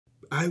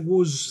I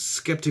was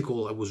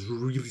skeptical. I was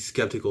really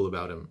skeptical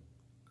about him.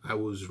 I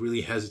was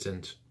really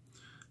hesitant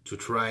to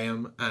try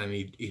him, and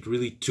it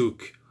really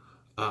took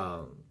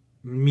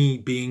me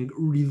being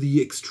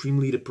really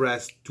extremely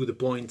depressed to the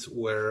point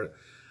where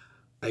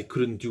I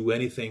couldn't do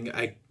anything.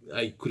 I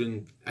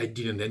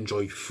didn't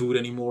enjoy food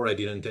anymore. I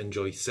didn't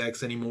enjoy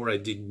sex anymore. I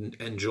didn't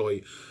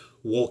enjoy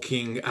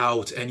walking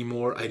out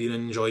anymore. I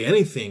didn't enjoy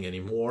anything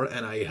anymore.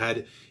 And I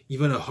had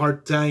even a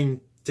hard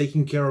time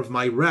taking care of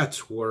my rats,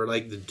 who are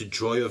like the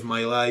joy of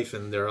my life.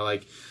 And they're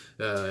like,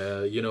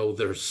 you know,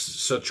 they're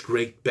such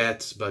great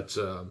pets, but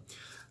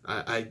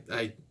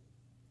I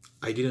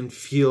didn't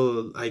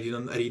felt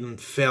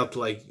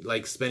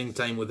like spending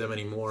time with them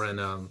anymore.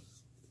 And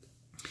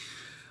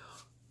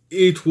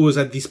it was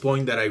at this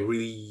point that I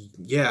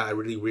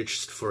really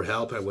reached for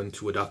help. I went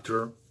to a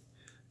doctor,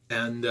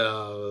 and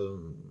I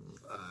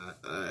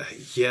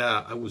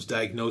was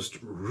diagnosed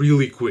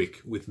really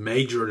quick with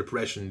major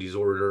depression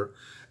disorder.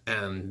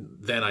 And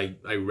then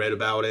I read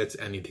about it,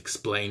 and it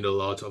explained a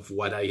lot of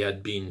what I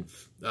had been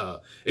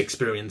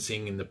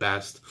experiencing in the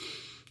past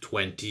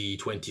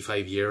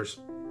 25 years.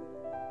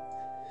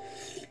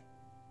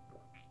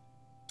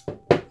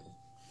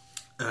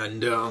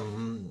 And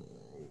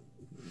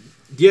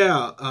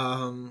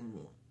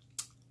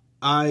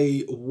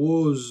I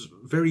was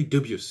very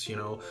dubious, you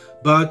know,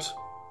 but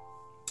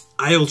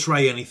I'll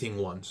try anything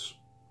once.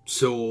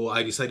 So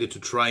I decided to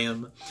try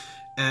him,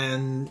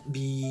 and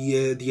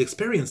the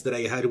experience that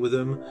I had with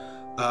him,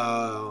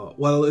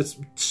 well,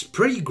 it's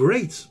pretty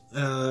great.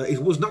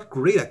 It was not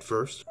great at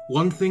first.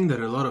 One thing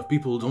that a lot of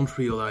people don't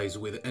realize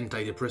with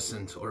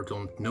antidepressants or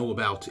don't know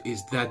about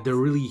is that they're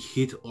really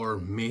hit or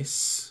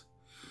miss.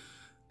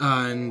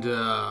 And,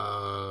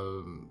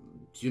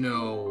 you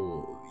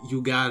know,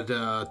 you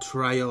gotta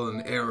trial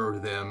and error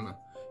them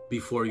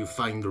before you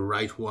find the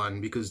right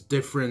one, because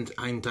different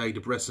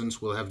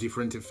antidepressants will have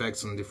different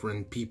effects on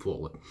different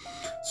people.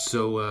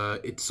 So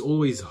it's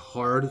always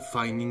hard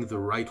finding the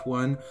right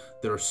one.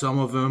 There are some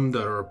of them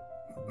that are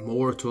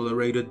more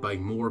tolerated by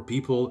more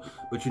people,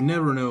 but you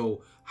never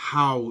know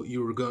how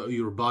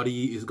your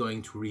body is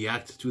going to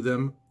react to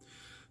them.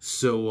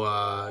 So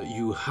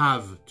you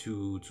have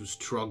to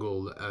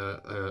struggle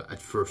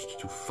at first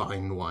to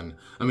find one.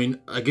 I mean,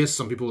 I guess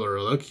some people are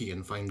lucky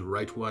and find the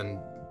right one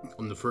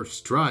on the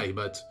first try,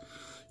 but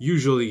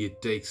usually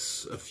it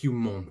takes a few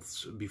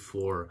months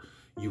before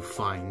you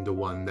find the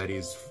one that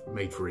is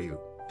made for you.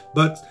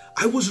 But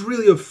I was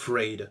really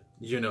afraid,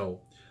 you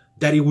know,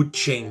 that it would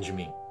change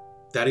me,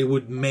 that it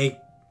would make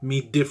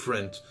me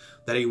different,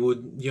 that it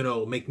would, you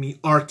know, make me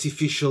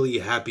artificially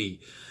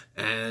happy,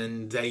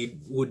 and they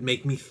would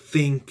make me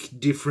think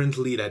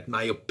differently, that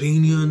my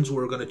opinions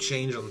were gonna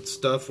change on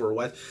stuff or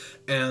what.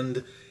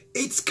 And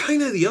it's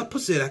kind of the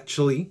opposite,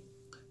 actually.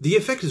 The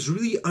effect is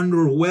really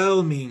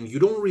underwhelming. You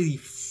don't really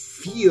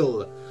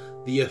feel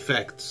the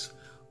effects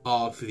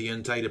of the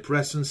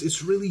antidepressants.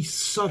 It's really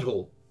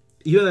subtle.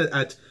 Even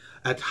at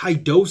high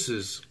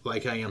doses,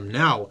 like I am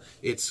now,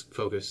 it's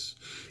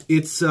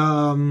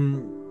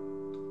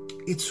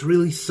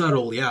really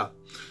subtle, yeah.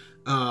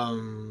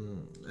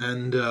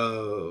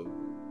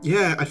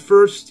 Yeah, at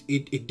first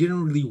it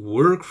didn't really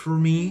work for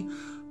me,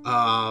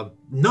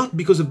 not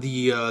because of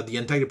the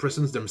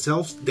antidepressants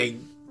themselves. They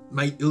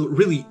might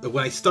really,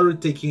 when I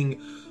started taking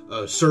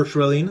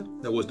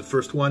sertraline, that was the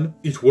first one,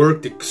 it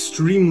worked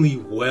extremely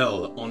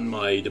well on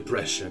my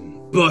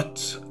depression,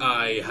 but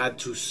I had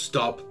to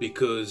stop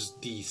because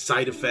the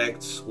side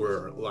effects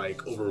were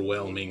like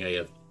overwhelming. I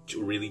have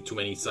really too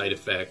many side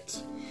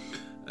effects,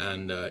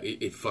 and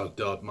it fucked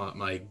up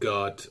my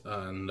gut,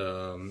 and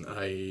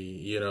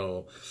I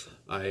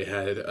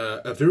had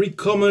a very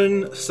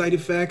common side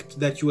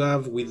effect that you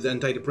have with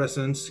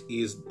antidepressants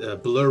is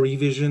blurry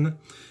vision,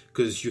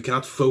 because you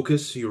cannot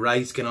focus, your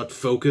eyes cannot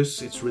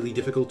focus, it's really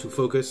difficult to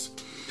focus,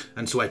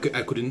 and so I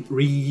couldn't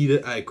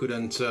read, I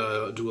couldn't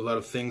do a lot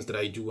of things that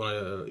I do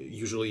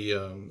usually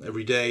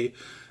every day,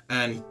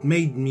 and it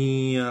made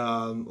me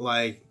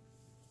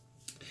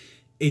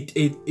it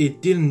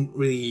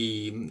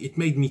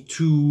made me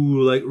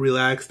too like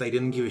relaxed. I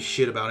didn't give a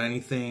shit about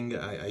anything.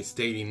 I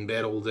stayed in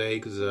bed all day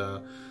because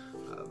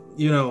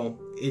you know,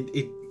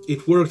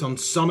 it worked on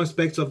some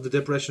aspects of the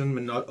depression,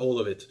 but not all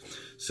of it.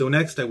 So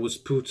next I was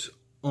put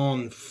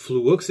on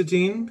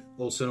fluoxetine,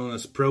 also known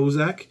as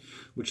Prozac,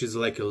 which is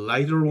like a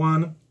lighter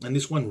one, and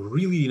this one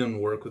really didn't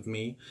work with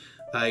me.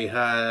 I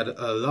had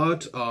a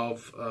lot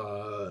of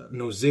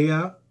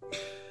nausea,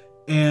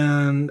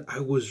 and I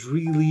was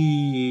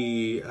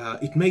really,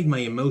 it made my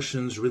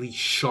emotions really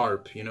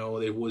sharp, you know.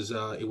 It was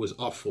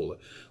awful.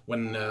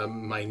 When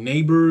my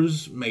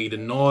neighbors made a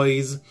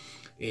noise,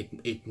 it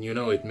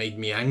made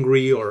me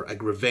angry or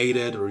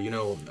aggravated, or, you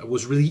know, I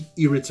was really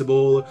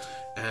irritable.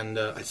 And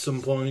at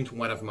some point,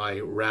 one of my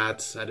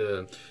rats had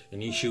an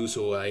issue,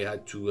 so I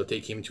had to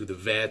take him to the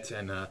vet,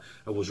 and I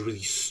was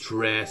really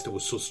stressed. I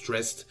was so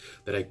stressed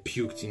that I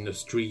puked in the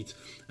street.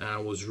 And I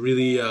was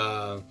really,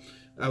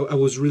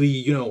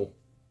 you know,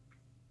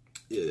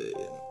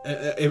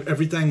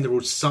 every time there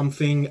was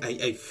something,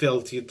 I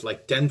felt it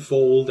like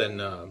tenfold,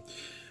 and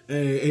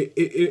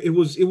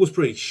it was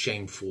pretty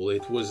shameful.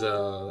 It was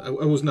I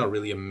was not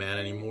really a man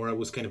anymore. I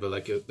was kind of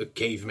like a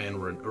caveman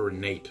or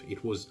an ape.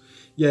 It was,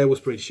 yeah, it was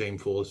pretty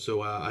shameful.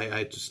 So I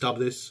had to stop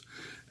this,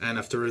 and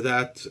after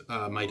that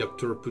my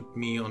doctor put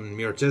me on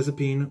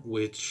mirtazapine,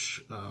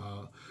 which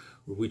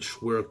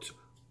worked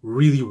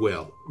really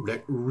well,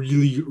 like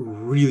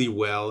really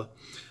well,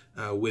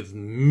 with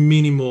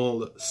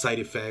minimal side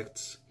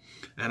effects.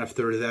 And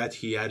after that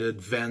he added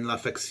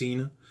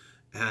venlafaxine,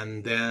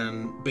 and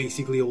then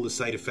basically all the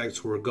side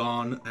effects were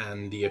gone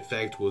and the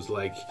effect was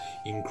like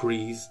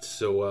increased.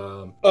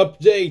 So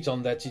update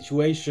on that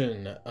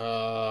situation,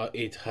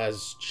 it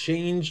has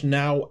changed.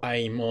 Now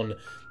I'm on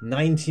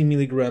 90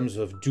 milligrams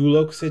of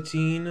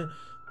duloxetine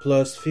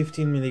plus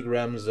 15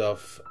 milligrams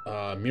of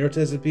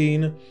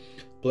mirtazapine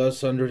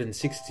plus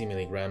 160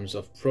 milligrams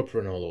of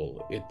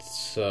propranolol.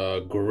 It's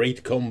a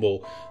great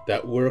combo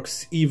that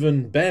works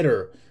even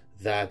better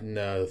than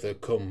the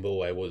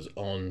combo I was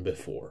on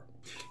before.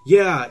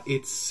 Yeah,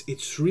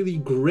 it's really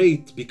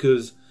great,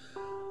 because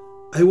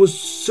I was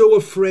so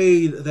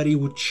afraid that it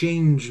would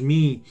change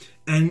me,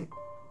 and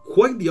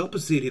quite the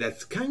opposite. It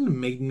has kind of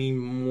made me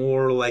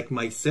more like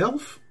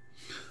myself.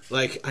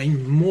 Like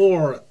I'm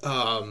more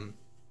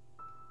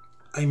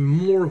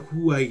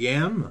who I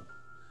am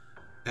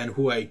and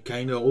who I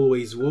kind of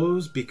always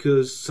was,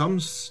 because some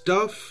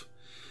stuff,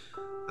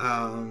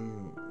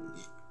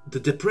 the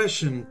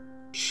depression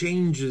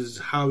changes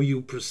how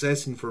you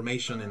process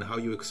information and how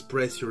you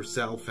express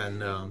yourself,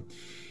 and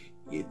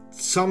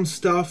some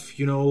stuff,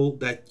 you know,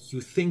 that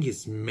you think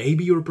is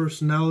maybe your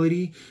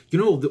personality, you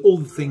know, all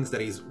the things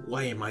that is,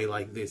 why am I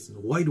like this, and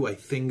why do I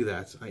think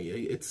that,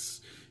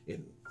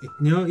 you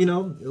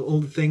know, all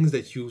the things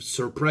that you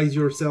surprise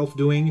yourself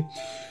doing,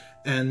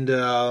 and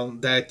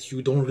that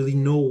you don't really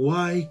know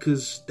why,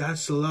 because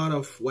that's a lot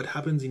of what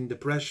happens in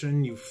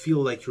depression. You feel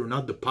like you're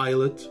not the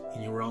pilot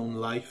in your own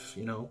life,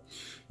 you know.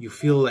 You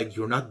feel like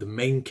you're not the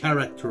main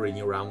character in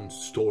your own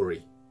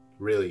story,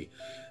 really.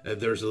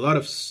 There's a lot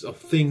of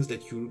things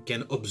that you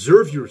can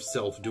observe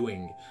yourself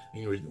doing,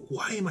 and you're,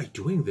 why am I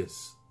doing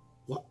this?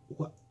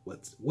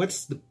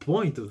 What's the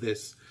point of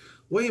this?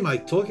 Why am I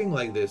talking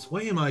like this?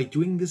 Why am I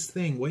doing this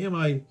thing? Why am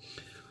I...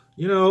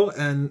 You know,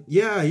 and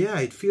yeah,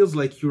 it feels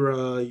like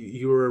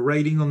you're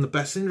riding on the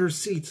passenger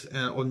seat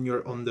on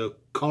the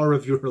car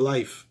of your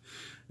life,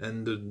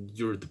 and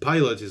the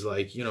pilot is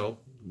like, you know,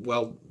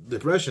 well,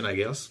 depression, I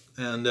guess,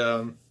 and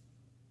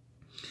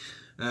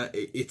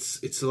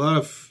it's a lot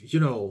of, you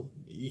know,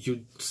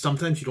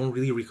 sometimes you don't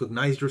really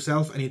recognize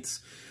yourself, and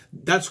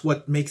that's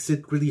what makes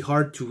it really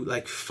hard to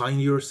like find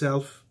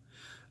yourself,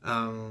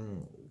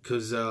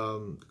 because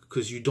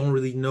you don't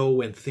really know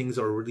when things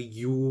are really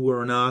you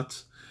or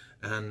not.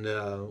 And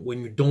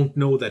when you don't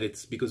know that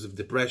it's because of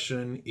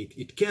depression,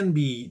 it can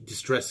be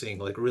distressing,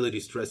 like really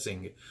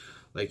distressing.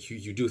 Like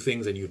you do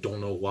things and you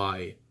don't know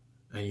why.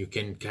 And you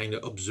can kind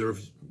of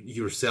observe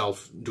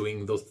yourself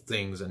doing those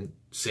things and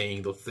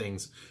saying those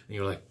things. And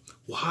you're like,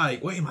 why?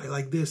 Why am I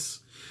like this?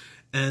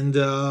 And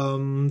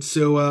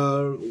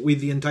so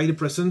with the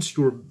antidepressants,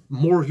 you're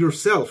more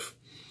yourself.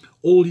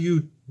 All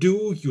you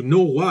do, you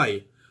know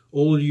why.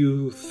 All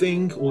you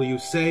think, all you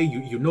say,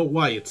 you know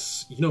why.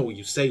 It's, you know,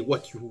 you say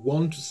what you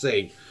want to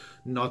say,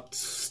 not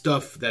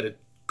stuff that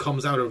it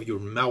comes out of your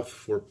mouth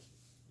for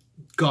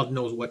God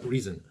knows what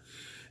reason.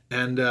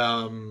 And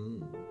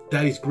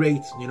that is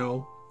great, you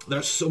know.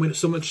 There's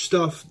so much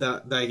stuff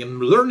that I am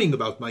learning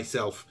about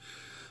myself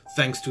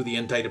thanks to the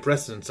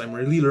antidepressants. I'm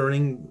really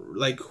learning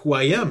like who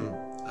I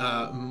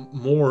am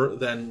more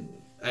than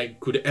I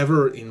could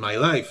ever in my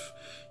life.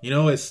 You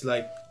know, it's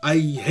like I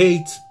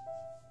hate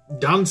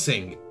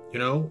dancing. You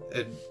know,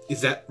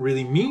 is that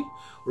really me,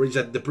 or is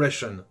that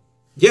depression?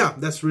 Yeah,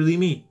 that's really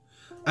me.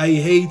 I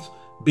hate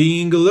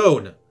being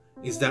alone.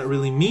 Is that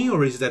really me,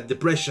 or is that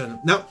depression?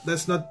 No,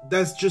 that's not.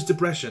 That's just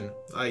depression.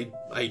 I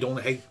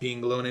don't hate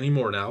being alone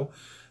anymore now.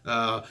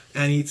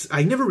 And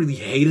I never really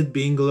hated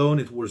being alone.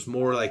 It was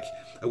more like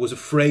I was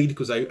afraid,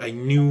 because I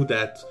knew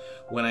that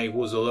when I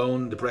was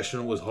alone,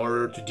 depression was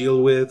harder to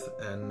deal with,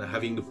 and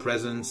having a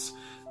presence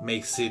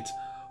makes it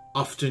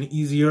often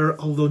easier,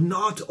 although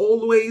not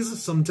always.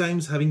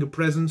 Sometimes having a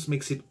presence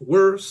makes it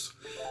worse.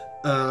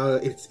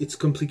 It's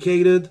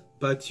complicated,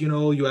 but you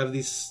know, you have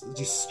this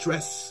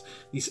stress,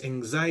 this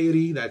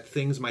anxiety that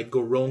things might go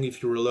wrong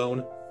if you're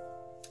alone.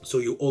 So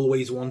you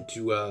always want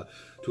to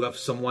have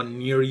someone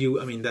near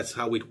you. I mean, that's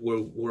how it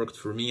worked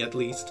for me, at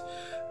least.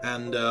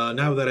 And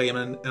now that I am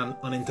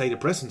on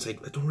antidepressants, I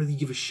don't really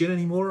give a shit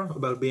anymore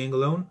about being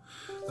alone.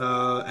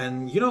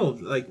 And you know,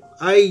 like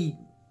I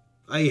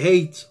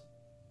hate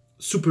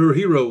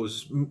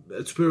superheroes,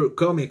 superhero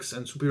comics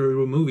and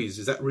superhero movies.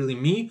 Is that really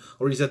me,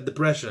 or is that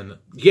depression?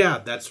 Yeah,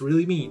 that's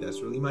really me.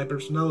 That's really my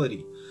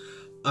personality.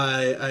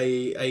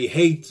 I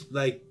hate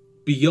like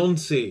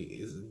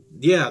Beyonce.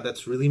 Yeah,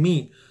 that's really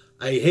me.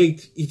 I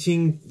hate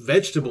eating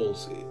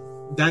vegetables.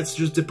 That's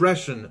just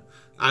depression.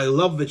 I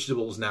love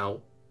vegetables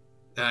now.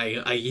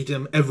 I eat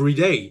them every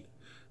day.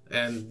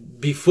 And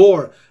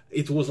before,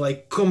 it was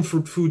like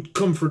comfort food,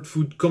 comfort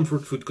food,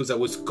 comfort food, because I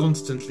was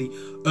constantly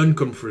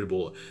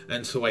uncomfortable.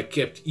 And so I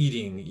kept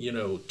eating, you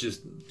know,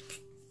 just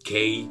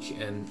cake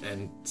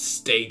and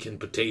steak and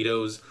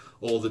potatoes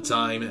all the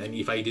time. And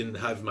if I didn't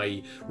have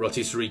my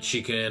rotisserie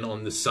chicken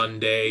on the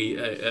Sunday,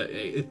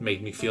 it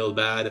made me feel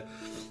bad.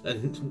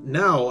 And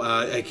now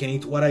I can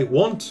eat what I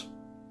want.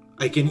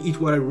 I can eat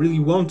what I really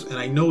want, and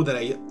I know that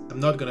I'm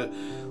not gonna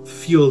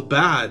feel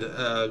bad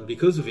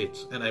because of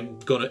it, and I'm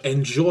gonna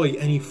enjoy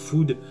any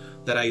food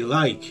that I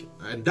like,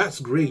 and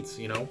that's great,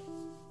 you know.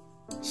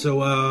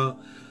 So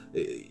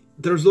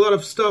there's a lot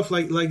of stuff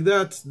like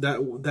that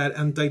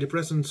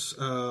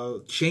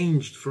antidepressants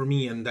changed for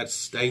me, and that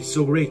is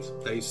so great.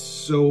 That is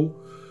so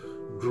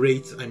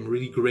great. I'm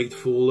really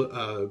grateful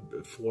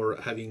for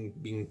having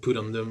been put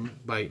on them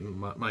by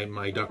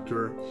my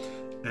doctor,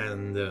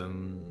 and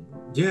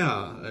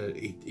yeah,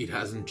 it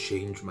hasn't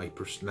changed my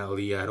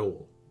personality at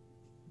all,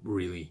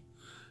 really.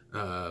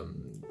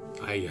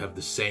 I have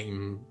the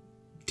same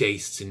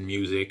tastes in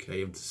music, I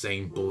have the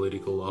same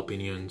political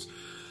opinions,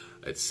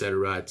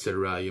 etc.,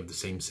 etc. I have the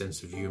same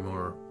sense of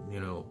humor, you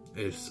know.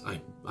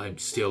 I'm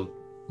still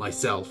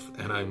myself,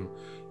 and I'm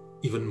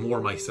even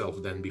more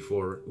myself than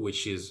before,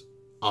 which is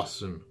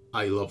awesome.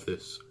 I love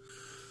this.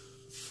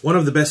 One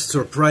of the best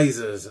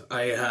surprises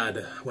I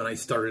had when I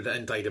started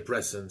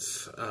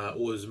antidepressants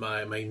was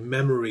my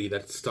memory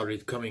that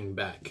started coming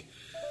back.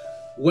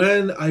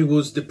 When I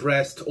was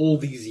depressed all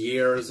these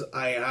years,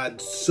 I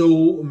had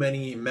so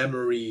many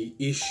memory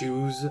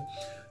issues.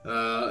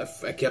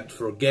 I kept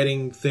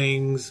forgetting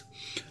things,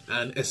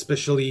 and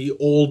especially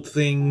old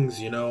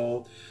things, you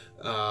know.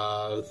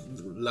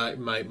 Like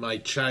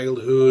my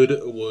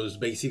childhood was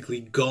basically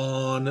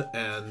gone,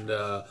 and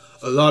a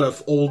lot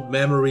of old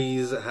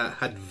memories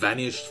had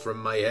vanished from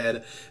my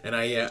head, and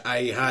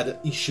I had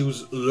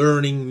issues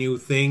learning new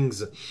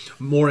things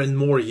more and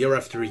more year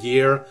after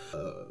year.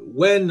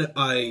 When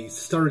I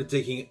started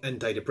taking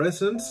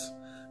antidepressants,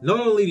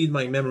 not only did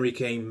my memory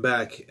came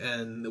back,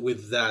 and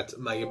with that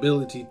my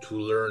ability to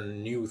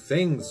learn new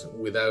things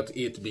without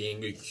it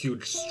being a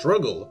huge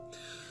struggle,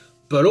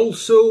 but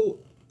also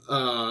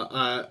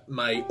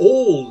my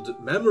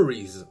old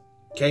memories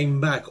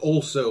came back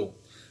also.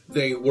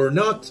 They were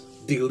not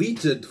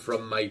deleted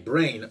from my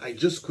brain, I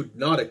just could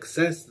not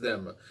access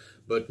them.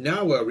 But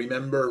now I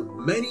remember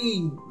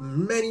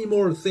many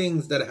more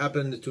things that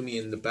happened to me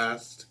in the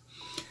past.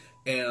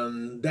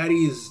 And that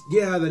is,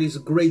 yeah, that is a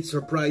great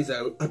surprise.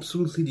 I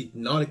absolutely did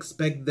not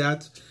expect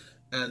that.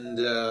 And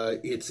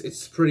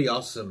it's pretty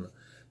awesome.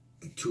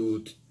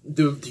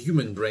 The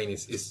human brain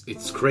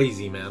it's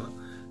crazy,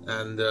 man.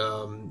 And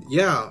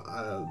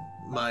yeah,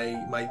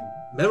 my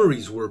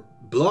memories were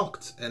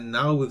blocked, and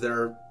now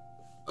they're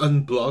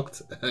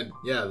unblocked, and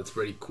yeah, that's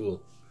pretty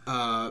cool.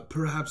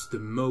 Perhaps the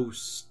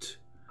most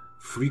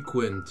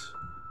frequent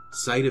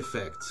side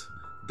effect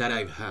that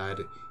I've had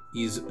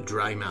is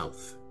dry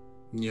mouth,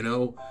 you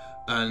know,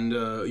 and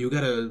you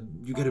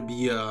gotta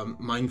be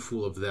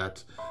mindful of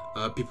that.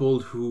 People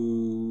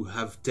who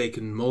have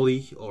taken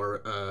Molly,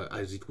 or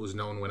as it was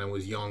known when I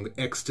was young,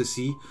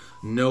 ecstasy,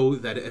 know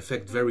that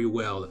effect very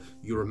well.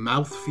 Your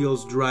mouth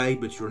feels dry,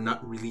 but you're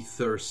not really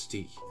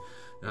thirsty.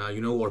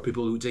 You know, or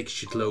people who take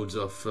shitloads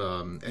of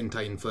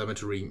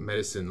anti-inflammatory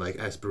medicine like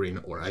aspirin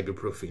or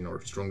ibuprofen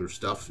or stronger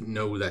stuff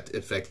know that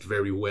effect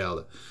very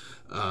well.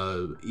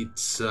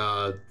 It's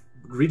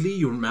really,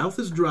 your mouth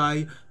is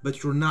dry,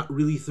 but you're not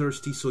really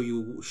thirsty, so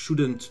you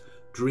shouldn't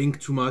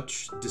drink too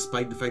much,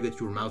 despite the fact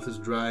that your mouth is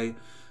dry,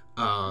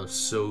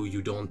 so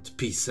you don't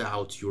piss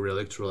out your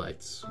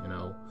electrolytes, you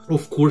know.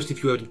 Of course,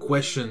 if you have any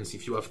questions,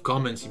 if you have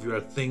comments, if you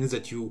have things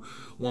that you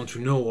want to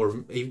know,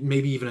 or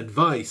maybe even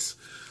advice,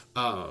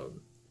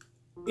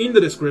 in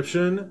the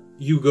description,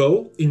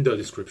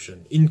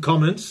 in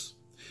comments,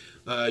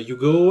 you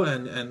go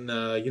and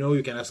you know,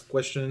 you can ask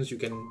questions, you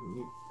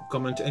can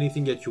comment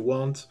anything that you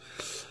want.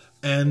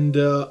 And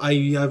I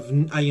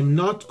am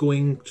not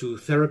going to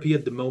therapy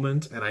at the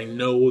moment, and I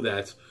know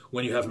that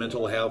when you have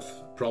mental health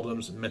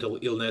problems, mental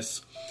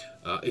illness,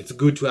 it's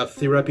good to have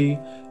therapy,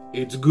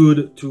 it's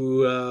good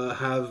to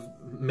have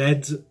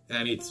meds,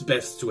 and it's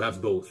best to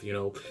have both, you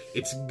know.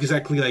 It's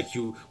exactly like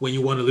when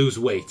you want to lose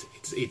weight.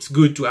 It's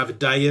good to have a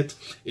diet,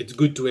 it's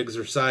good to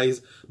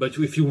exercise, but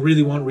if you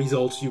really want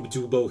results, you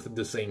do both at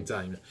the same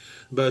time.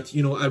 But,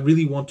 you know, I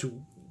really want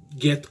to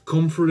get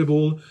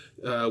comfortable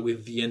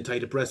with the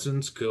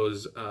antidepressants,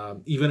 because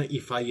even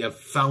if I have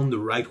found the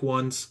right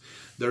ones,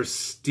 there's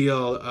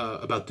still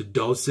about the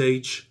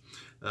dosage.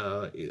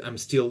 I'm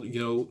still, you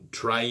know,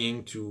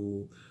 trying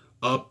to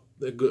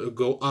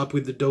go up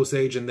with the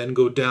dosage and then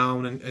go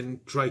down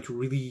and try to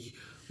really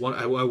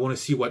I want to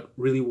see what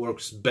really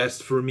works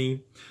best for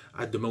me.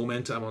 At the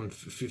moment, I'm on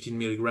 15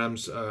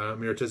 milligrams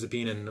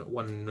mirtazapine and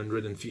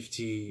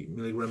 150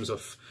 milligrams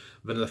of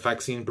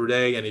venlafaxine per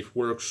day, and it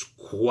works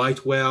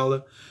quite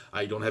well.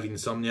 I don't have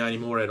insomnia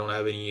anymore, I don't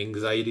have any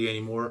anxiety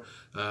anymore,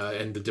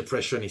 and the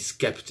depression is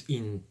kept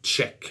in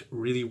check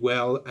really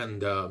well,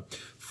 and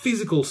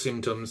physical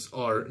symptoms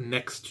are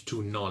next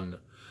to none.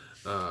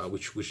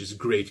 which is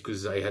great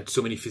because I had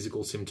so many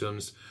physical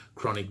symptoms: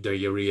 chronic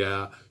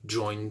diarrhea,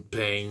 joint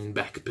pain,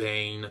 back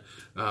pain,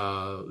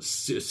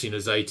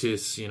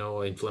 sinusitis, you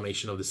know,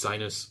 inflammation of the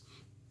sinus.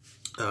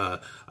 I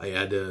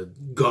had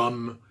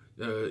gum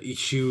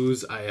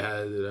issues. I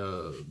had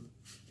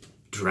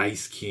dry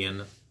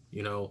skin,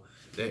 you know,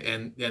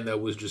 and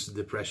that was just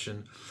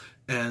depression.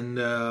 And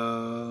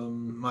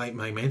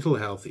my mental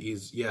health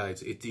is, yeah,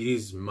 it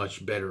is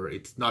much better.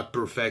 It's not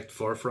perfect,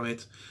 far from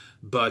it,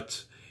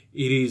 but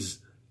it is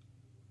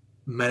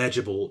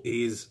manageable. It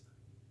is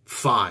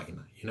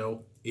fine, you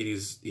know. It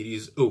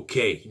is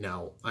okay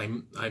now.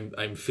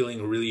 I'm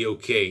feeling really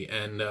okay,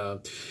 and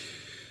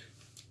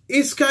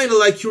it's kind of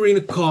like you're in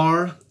a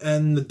car,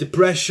 and the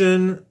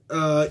depression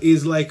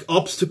is like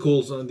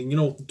obstacles on, you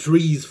know,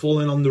 trees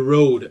falling on the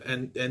road,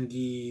 and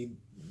the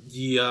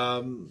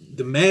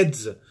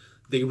meds,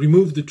 they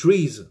remove the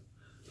trees,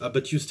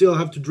 but you still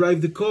have to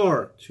drive the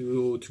car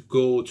to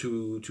go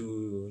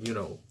to you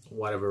know,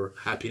 whatever,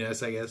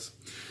 happiness, I guess.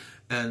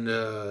 And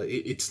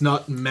it's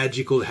not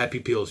magical happy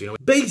pills, you know.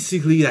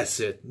 Basically, that's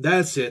it.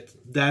 That's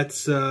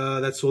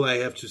all I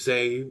have to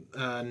say.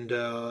 And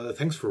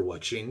thanks for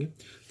watching.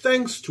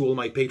 Thanks to all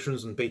my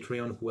patrons on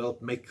Patreon who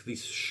help make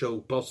this show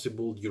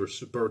possible. Your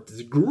support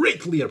is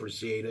greatly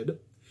appreciated.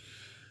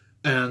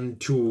 And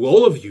to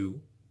all of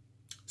you,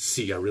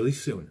 see ya really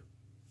soon.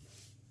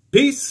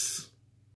 Peace!